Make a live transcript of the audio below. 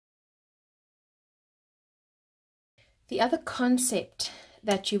The other concept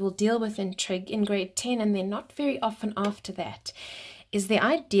that you will deal with in trig in grade 10, and then not very often after that, is the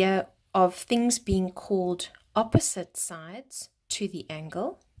idea of things being called opposite sides to the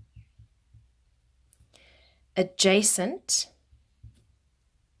angle, adjacent,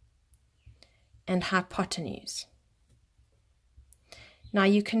 and hypotenuse. Now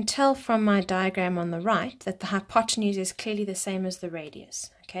you can tell from my diagram on the right that the hypotenuse is clearly the same as the radius.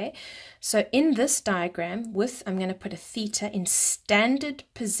 Okay, so in this diagram, I'm going to put a theta in standard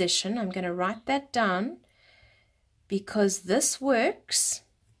position. I'm going to write that down because this works,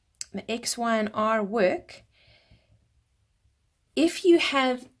 the x, y, and r work if you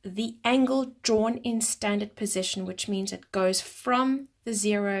have the angle drawn in standard position, which means it goes from the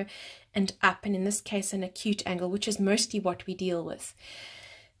 0 and up, and in this case an acute angle, which is mostly what we deal with.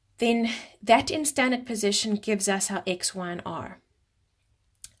 Then that in standard position gives us our x, y, and r.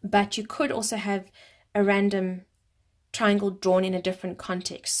 But you could also have a random triangle drawn in a different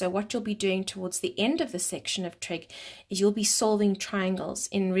context. So what you'll be doing towards the end of the section of trig is you'll be solving triangles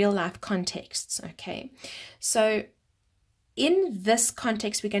in real life contexts. Okay, so in this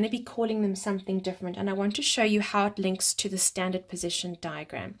context we're going to be calling them something different, and I want to show you how it links to the standard position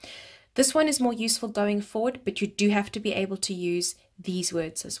diagram. This one is more useful going forward, but you do have to be able to use these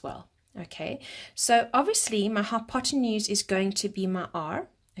words as well. Okay, so obviously my hypotenuse is going to be my r.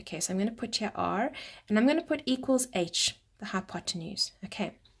 Okay, so I'm going to put here r, and I'm going to put equals h, the hypotenuse.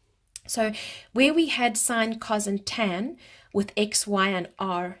 Okay, so where we had sine, cos, and tan with x, y, and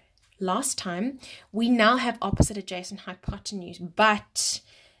r last time, we now have opposite, adjacent, hypotenuse, but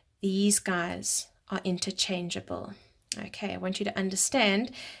these guys are interchangeable. Okay, I want you to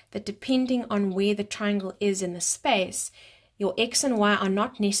understand that depending on where the triangle is in the space, your x and y are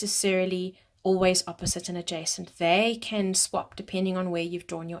not necessarily always opposite and adjacent. They can swap depending on where you've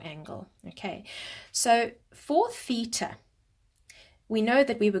drawn your angle. Okay, so for theta, we know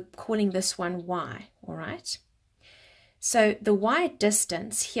that we were calling this one y, all right? So the y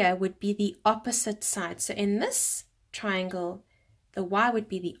distance here would be the opposite side. So in this triangle, the y would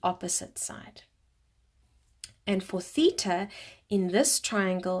be the opposite side. And for theta, in this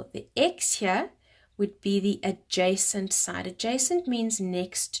triangle, the x here would be the adjacent side. Adjacent means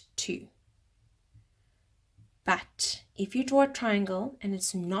next to. But if you draw a triangle and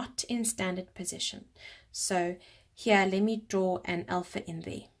it's not in standard position, so here let me draw an alpha in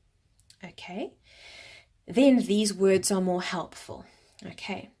there, okay, then these words are more helpful.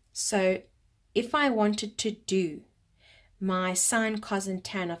 Okay, so if I wanted to do my sine, cos, and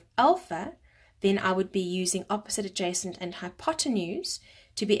tan of alpha, then I would be using opposite, adjacent, and hypotenuse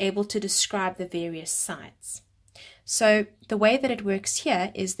to be able to describe the various sides. So the way that it works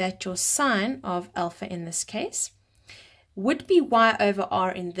here is that your sine of alpha in this case would be y over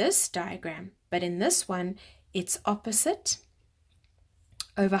r in this diagram, but in this one it's opposite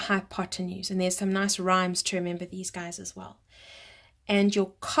over hypotenuse. And there's some nice rhymes to remember these guys as well. And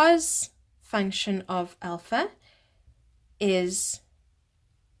your cos function of alpha is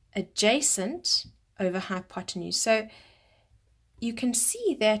adjacent over hypotenuse. So you can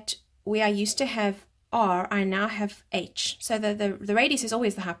see that where I used to have r, I now have h. So the radius is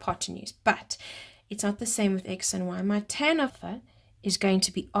always the hypotenuse, but it's not the same with x and y. My tan alpha is going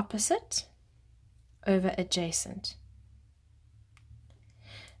to be opposite over adjacent.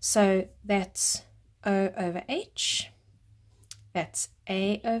 So that's O over H, that's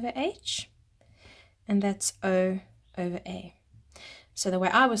A over H, and that's O over A. So the way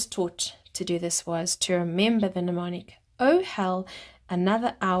I was taught to do this was to remember the mnemonic, oh hell,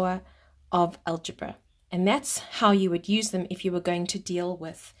 another hour of algebra. And that's how you would use them if you were going to deal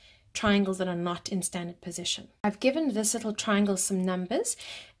with triangles that are not in standard position. I've given this little triangle some numbers,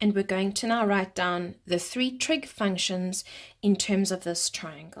 and we're going to now write down the 3 trig functions in terms of this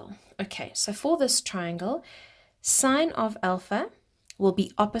triangle. Okay, so for this triangle, sine of alpha will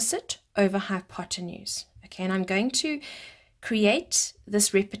be opposite over hypotenuse. Okay, and I'm going to create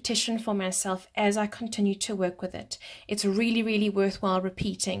this repetition for myself as I continue to work with it. It's really, really worthwhile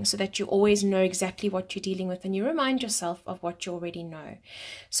repeating so that you always know exactly what you're dealing with and you remind yourself of what you already know.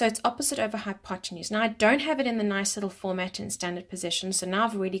 So it's opposite over hypotenuse. Now I don't have it in the nice little format in standard position, so now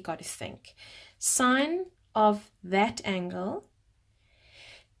I've really got to think. Sine of that angle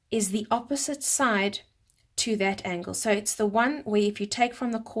is the opposite side to that angle. So it's the one where if you take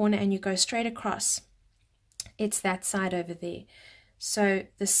from the corner and you go straight across, it's that side over there. So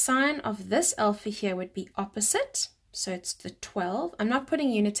the sine of this alpha here would be opposite. So it's the 12. I'm not putting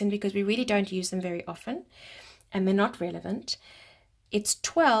units in because we really don't use them very often and they're not relevant. It's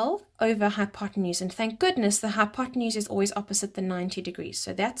 12 over hypotenuse. And thank goodness the hypotenuse is always opposite the 90 degrees.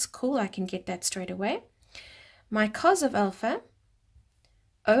 So that's cool. I can get that straight away. my cos of alpha,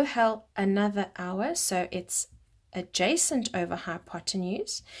 oh hell, another hour, so it's adjacent over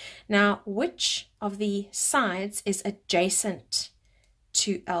hypotenuse. Now, which of the sides is adjacent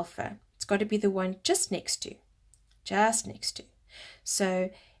to alpha? It's got to be the one just next to. So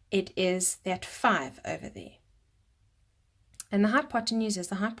it is that 5 over there. And the hypotenuse is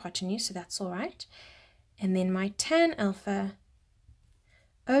the hypotenuse, so that's all right. And then my tan alpha,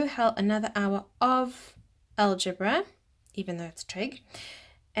 oh hell, another hour of algebra, even though it's trig.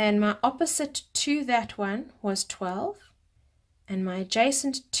 And my opposite to that one was 12. And my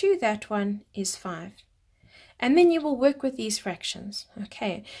adjacent to that one is 5. And then you will work with these fractions.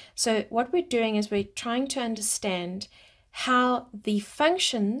 Okay, so what we're doing is we're trying to understand how the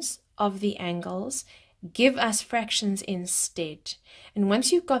functions of the angles give us fractions instead. And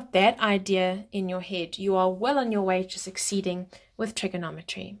once you've got that idea in your head, you are well on your way to succeeding with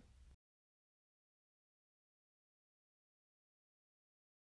trigonometry.